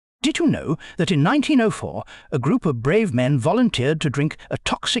Did you know that in 1904, a group of brave men volunteered to drink a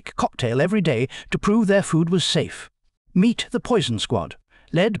toxic cocktail every day to prove their food was safe? Meet the Poison Squad,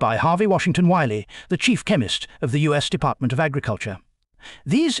 led by Harvey Washington Wiley, the chief chemist of the U.S. Department of Agriculture.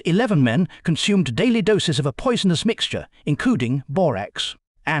 These 11 men consumed daily doses of a poisonous mixture, including borax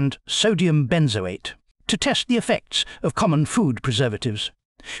and sodium benzoate, to test the effects of common food preservatives.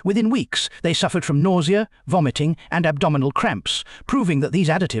 Within weeks, they suffered from nausea, vomiting, and abdominal cramps, proving that these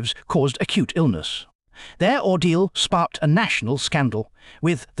additives caused acute illness. Their ordeal sparked a national scandal,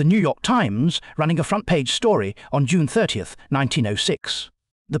 with the New York Times running a front-page story on June 30, 1906.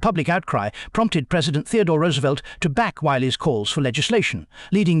 The public outcry prompted President Theodore Roosevelt to back Wiley's calls for legislation,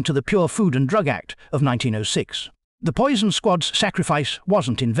 leading to the Pure Food and Drug Act of 1906. The Poison Squad's sacrifice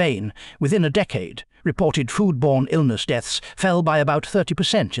wasn't in vain. Within a decade, reported foodborne illness deaths fell by about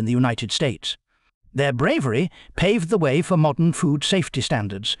 30% in the United States. Their bravery paved the way for modern food safety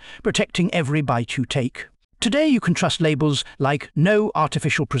standards, protecting every bite you take. Today you can trust labels like "No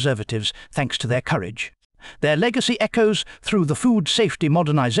Artificial Preservatives" thanks to their courage. Their legacy echoes through the Food Safety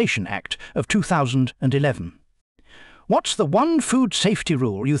Modernization Act of 2011. What's the one food safety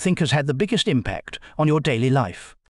rule you think has had the biggest impact on your daily life?